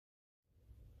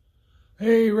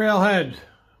Hey Railheads,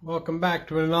 welcome back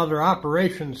to another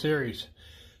operation series.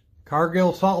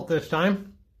 Cargill salt this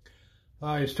time.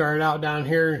 I started out down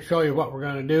here and show you what we're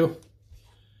going to do.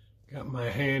 Got my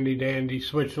handy dandy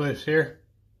switch list here.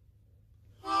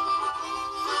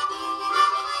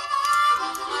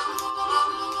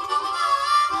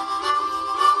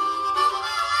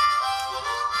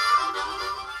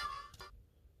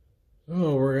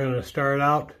 So we're going to start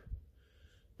out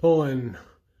pulling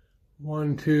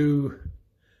 1-2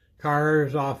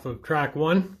 cars off of track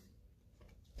 1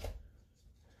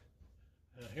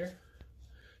 here,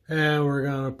 and we're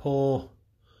going to pull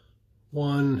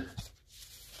 1,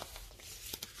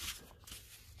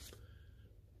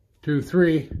 2,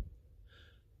 3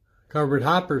 covered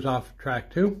hoppers off of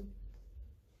track 2,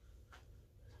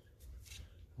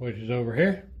 which is over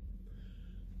here.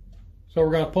 So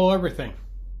we're going to pull everything.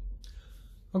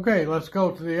 Okay, let's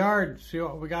go to the yard and see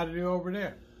what we got to do over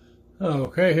there.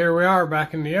 Okay, here we are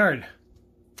back in the yard.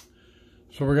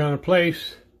 So we're going to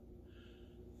place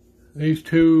these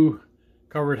 2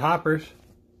 covered hoppers,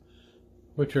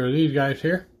 which are these guys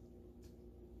here.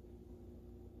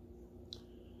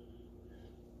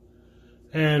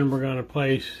 And we're going to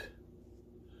place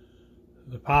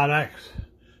the Pod X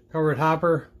covered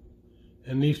hopper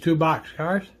in these 2 box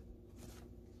cars.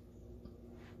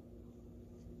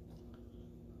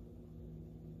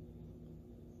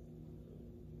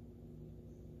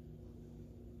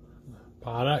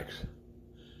 Pod X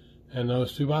and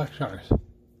those 2 box cars.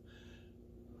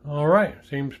 Alright,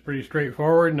 seems pretty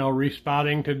straightforward. No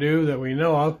respotting to do that we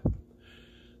know of.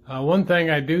 One thing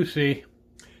I do see,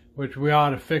 which we ought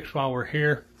to fix while we're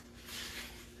here,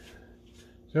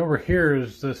 so over here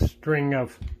is this string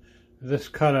of this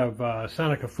cut of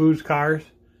Seneca Foods cars,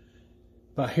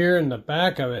 but here in the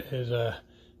back of it is a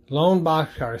lone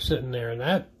box car sitting there,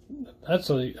 and that's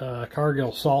a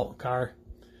Cargill salt car.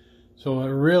 So it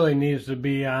really needs to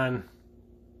be on,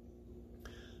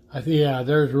 yeah,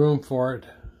 there's room for it.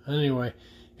 Anyway,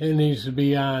 it needs to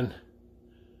be on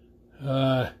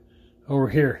over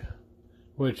here,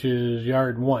 which is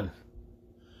yard 1.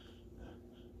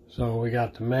 So we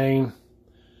got the main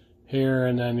here,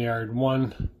 and then yard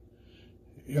 1,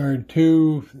 yard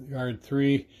 2, yard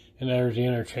 3, and there's the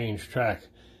interchange track,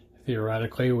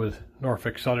 theoretically, with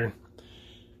Norfolk Southern,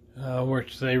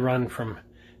 which they run from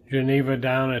Geneva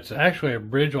down. It's actually a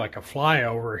bridge like a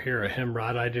flyover here at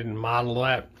Himrod. I didn't model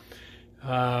that.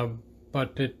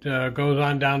 But it goes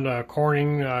on down to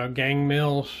Corning, Gang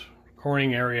Mills,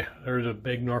 Corning area. There's a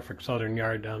big Norfolk Southern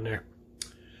yard down there.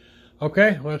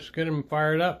 Okay, let's get them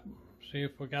fired up. See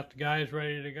if we got the guys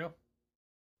ready to go.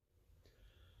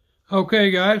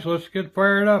 Okay guys, let's get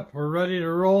fired up. We're ready to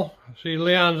roll. See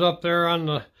Leon's up there on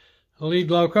the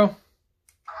lead loco.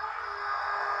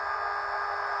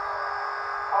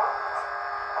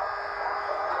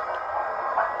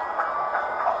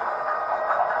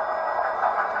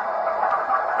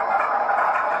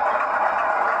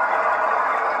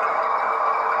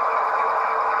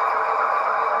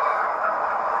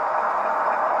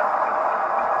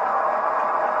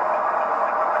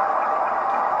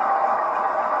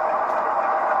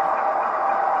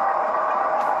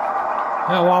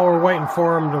 Now while we're waiting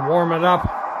for them to warm it up,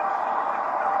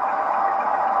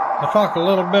 I'll talk a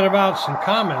little bit about some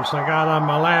comments I got on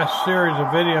my last series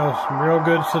of videos. Some real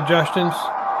good suggestions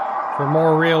for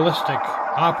more realistic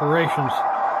operations.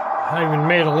 I even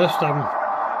made a list of them.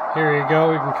 Here you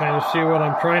go. You can kind of see what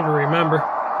I'm trying to remember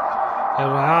as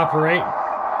I operate.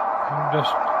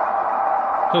 Just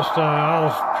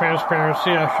honest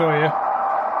transparency, I'll show you.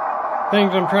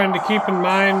 Things I'm trying to keep in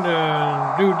mind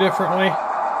and do differently,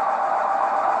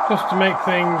 just to make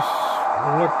things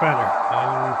look better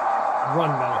and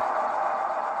run better.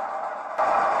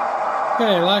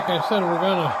 Okay, like I said, we're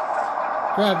going to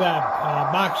grab that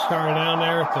boxcar down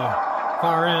there at the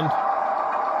far end.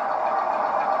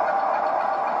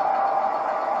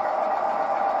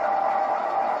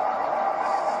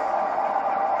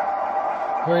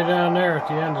 Way down there at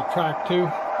the end of track 2,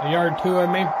 yard 2 I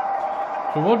mean.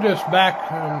 So we'll just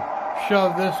back and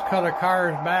shove this cut of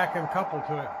cars back and couple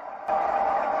to it.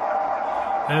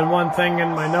 And one thing in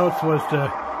my notes was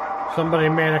somebody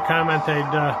made a comment they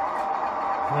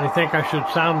think I should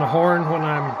sound the horn when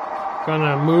I'm going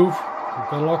to move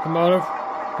the locomotive.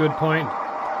 Good point.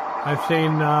 I've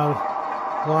seen a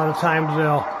lot of times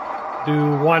they'll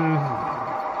do one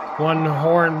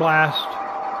horn blast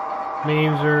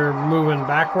means they're moving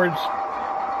backwards.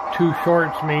 2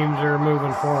 shorts means they're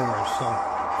moving forwards. So.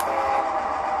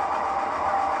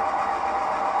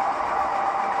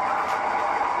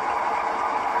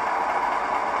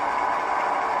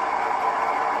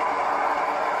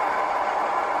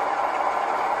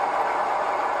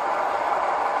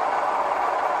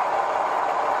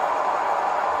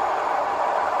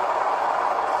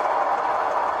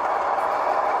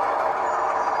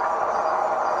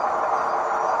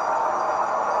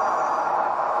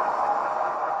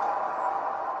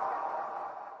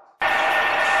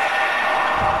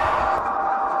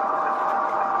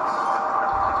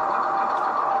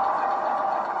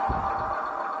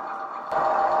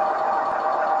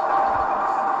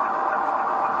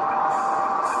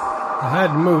 I had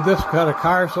to move this cut of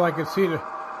car so I could see the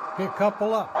get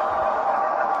couple up.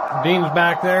 Dean's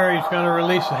back there. He's going to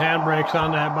release the handbrakes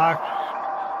on that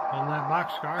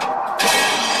box car.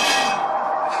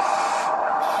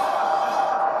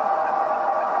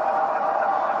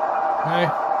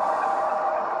 Okay.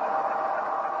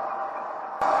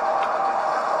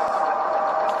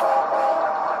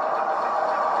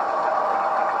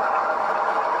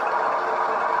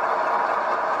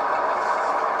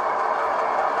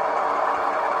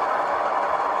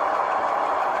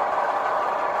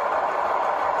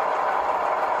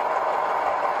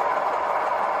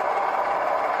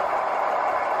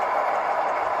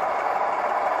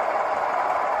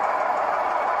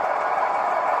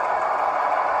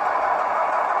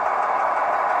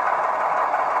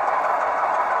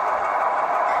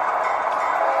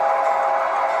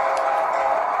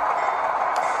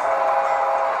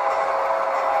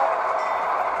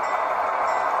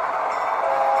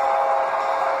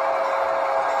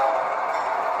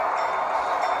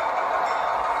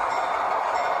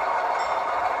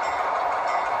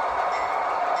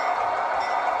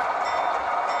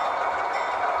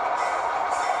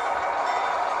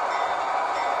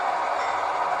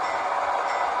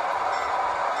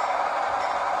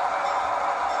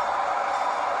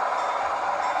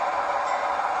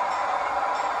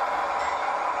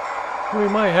 We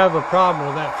might have a problem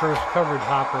with that first covered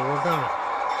hopper. We're going to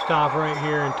stop right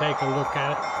here and take a look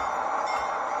at it.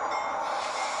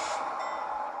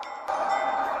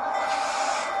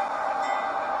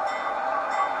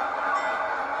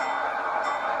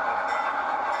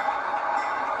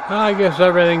 I guess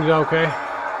everything's okay.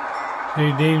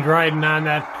 See, Dean's riding on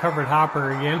that covered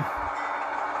hopper again.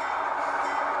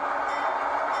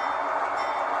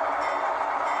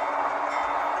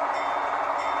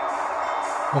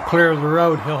 We'll clear the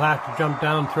road. He'll have to jump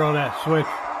down and throw that switch.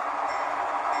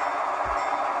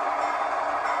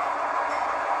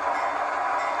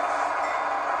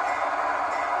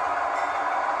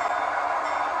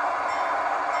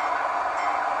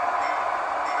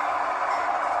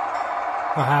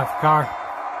 A half car.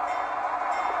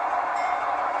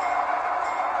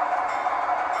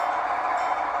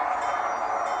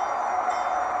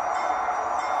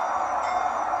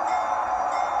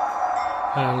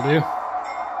 That'll do.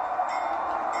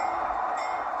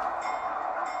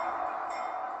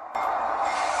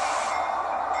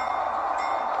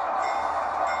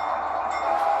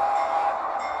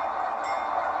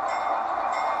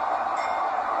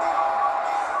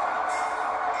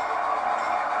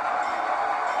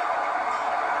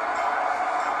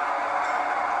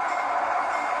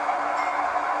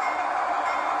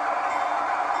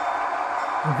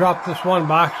 We'll drop this one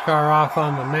boxcar off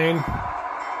on the main.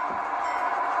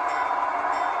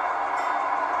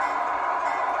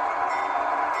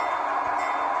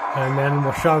 And then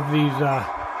we'll shove these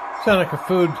Seneca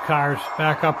Foods cars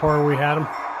back up where we had them.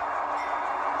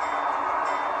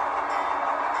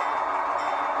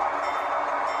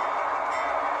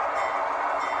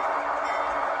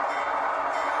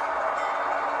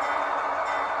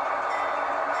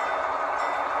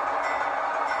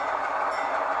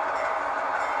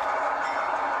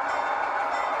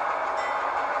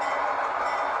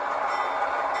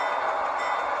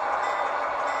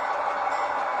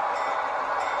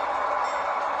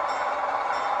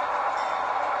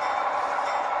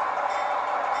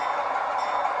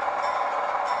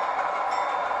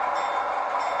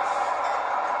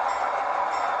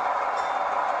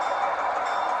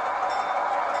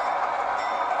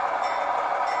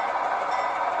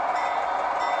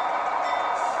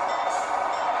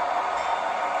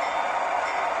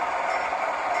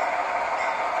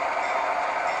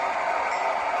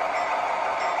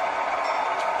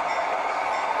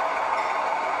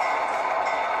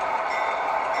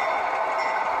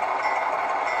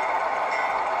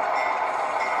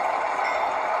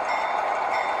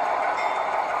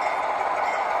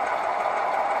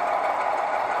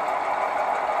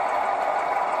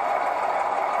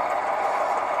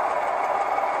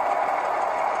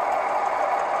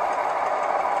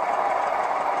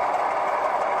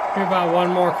 Maybe about one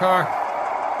more car.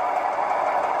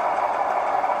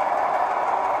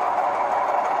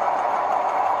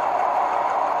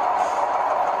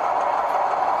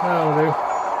 That'll do.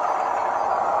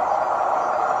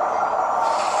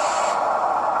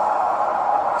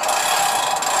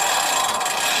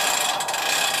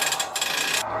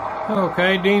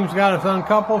 Okay, Dean's got us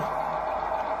uncoupled.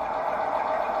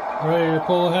 Ready to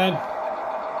pull ahead.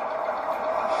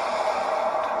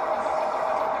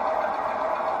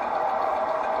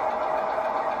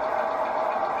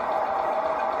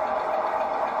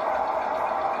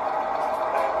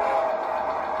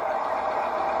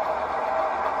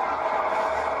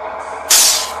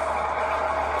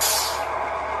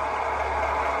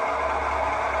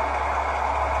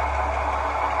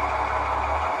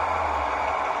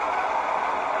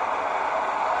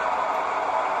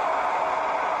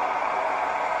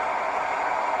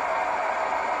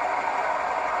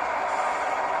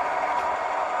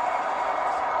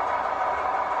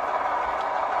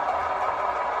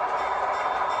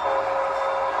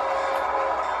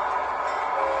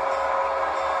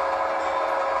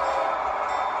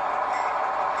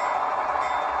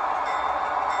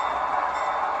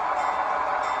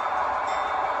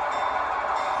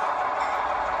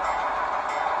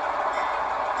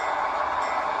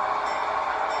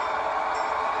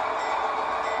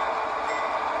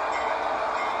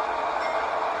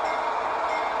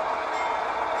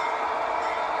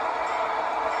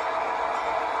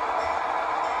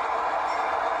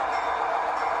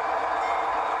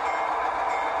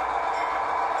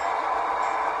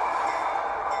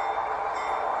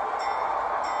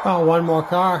 Oh, one more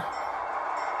car.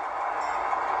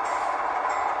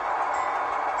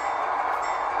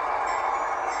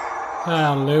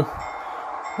 That'll do.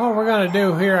 What we're going to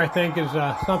do here, I think, is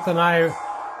something a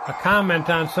comment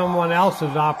on someone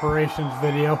else's operations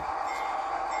video.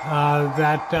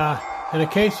 That in a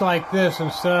case like this,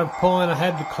 instead of pulling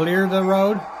ahead to clear the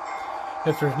road,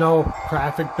 if there's no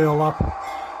traffic buildup,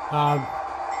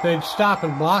 they'd stop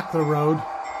and block the road.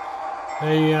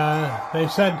 They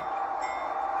said,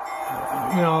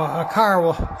 you know, a car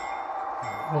will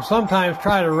sometimes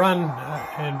try to run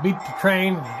and beat the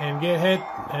train and get hit,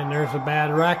 and there's a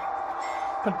bad wreck.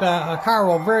 But a car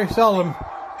will very seldom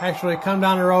actually come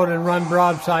down the road and run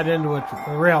broadside into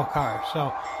a rail car.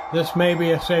 So this may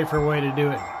be a safer way to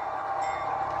do it.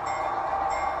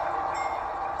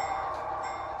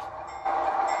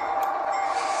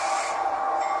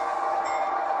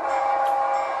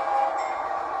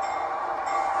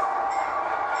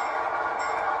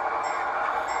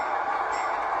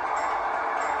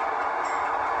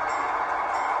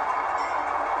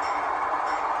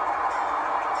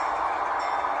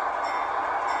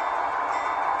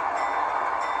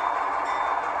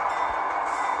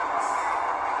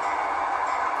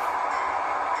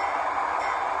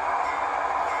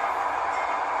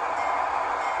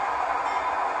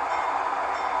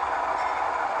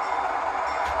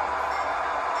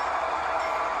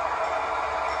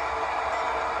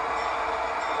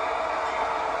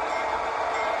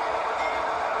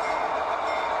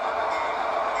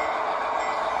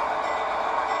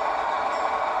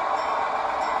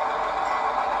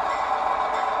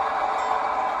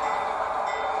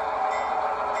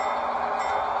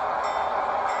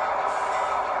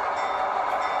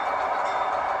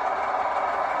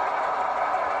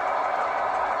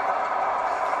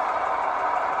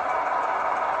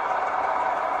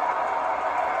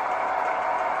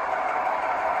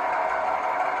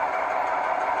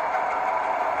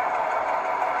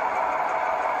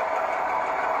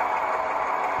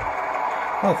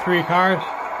 Oh, 3 cars.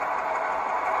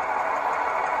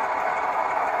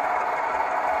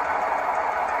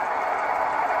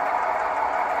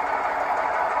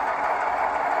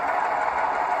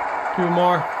 Two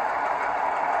more.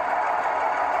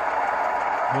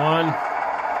 One.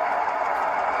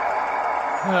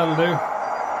 That'll do.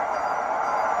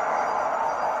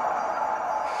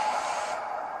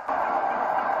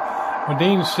 Well,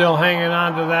 Dean's still hanging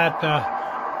on to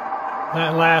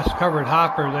that last covered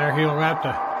hopper there. He'll have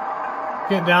to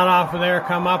get down off of there,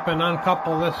 come up and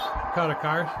uncouple this cut of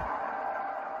cars.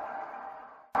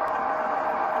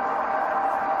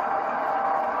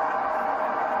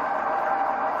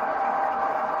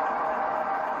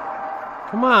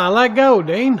 Come on, let go,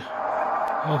 Dean.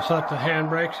 I'll set the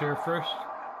handbrakes here first.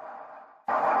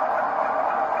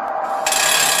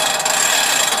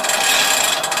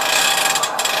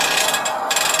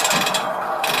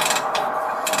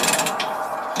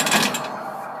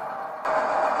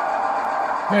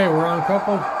 Okay, we're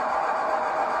uncoupled.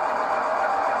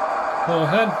 Pull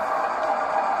ahead.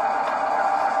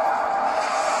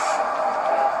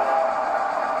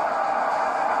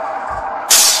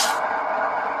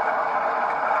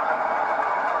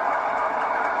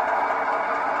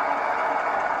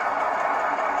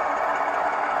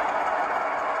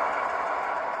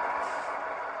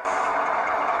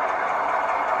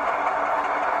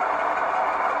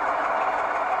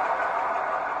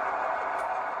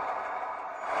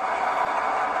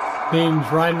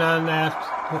 Dean's riding on that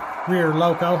rear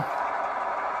loco.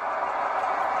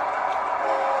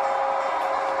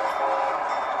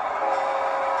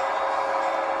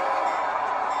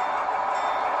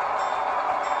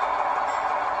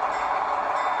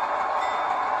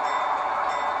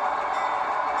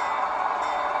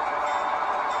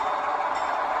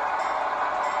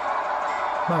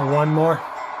 About one more.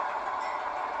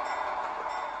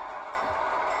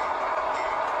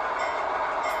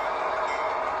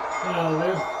 That'll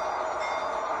do.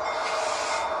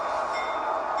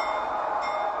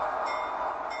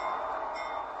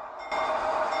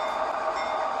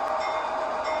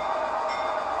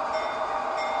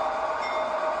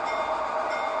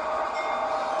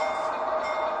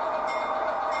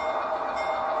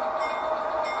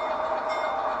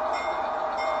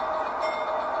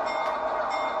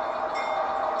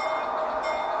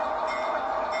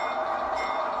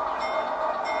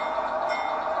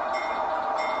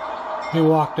 He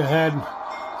walked ahead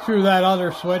through that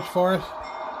other switch for us.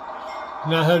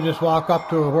 Now he'll just walk up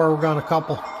to where we're going to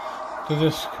couple to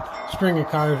this string of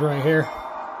cars right here.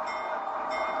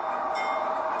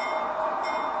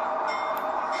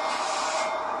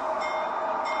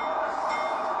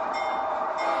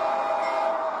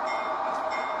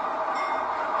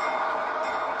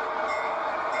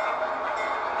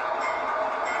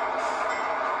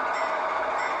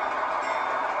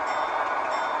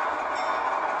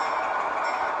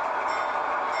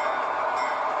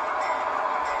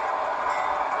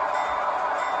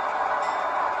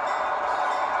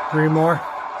 3 more.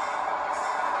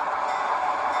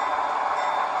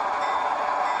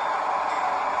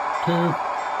 Two.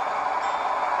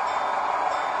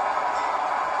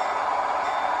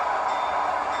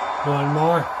 One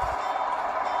more.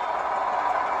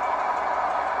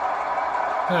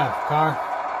 Half car.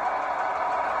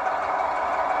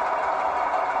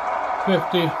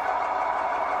 50.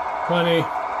 20.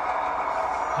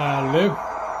 Live.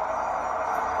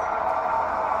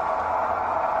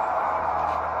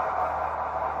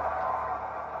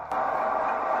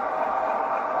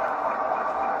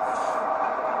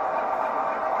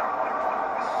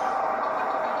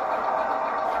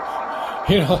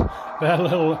 You know, that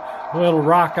little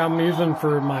rock I'm using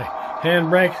for my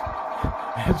handbrake,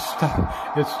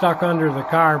 it's stuck under the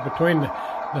car between the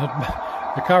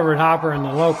covered hopper and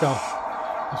the loco.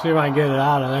 Let's see if I can get it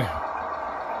out of there.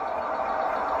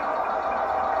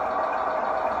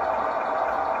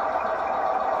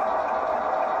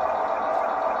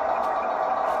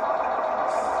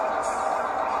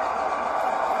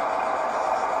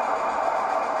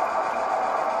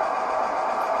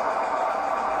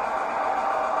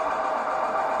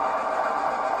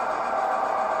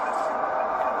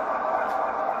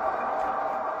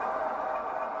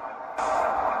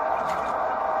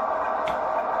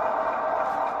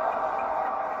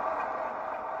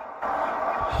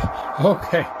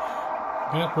 Okay,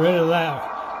 got rid of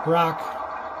that rock.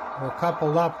 We're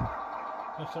coupled up.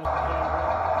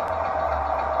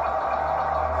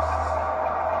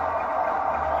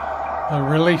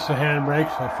 Release the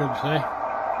handbrakes, I should say.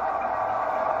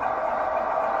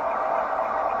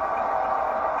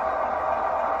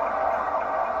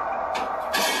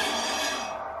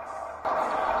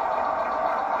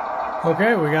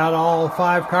 Okay, we got all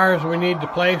 5 cars we need to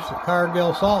place at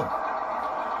Cargill Salt.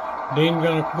 Dean's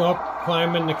gonna go up,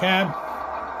 climb in the cab.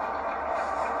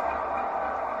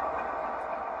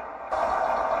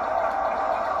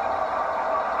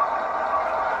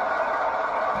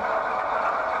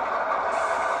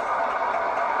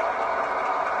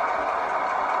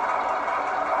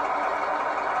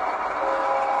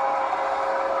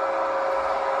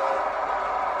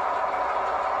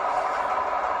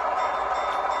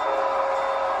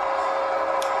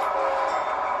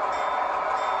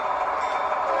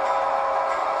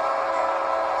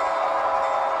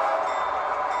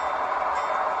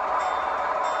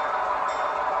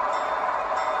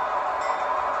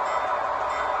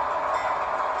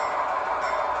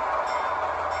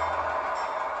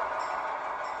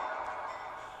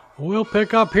 We'll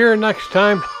pick up here next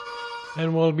time,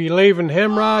 and we'll be leaving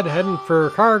Hemrod, heading for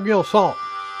Cargill Salt.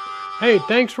 Hey,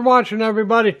 thanks for watching,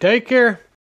 everybody. Take care.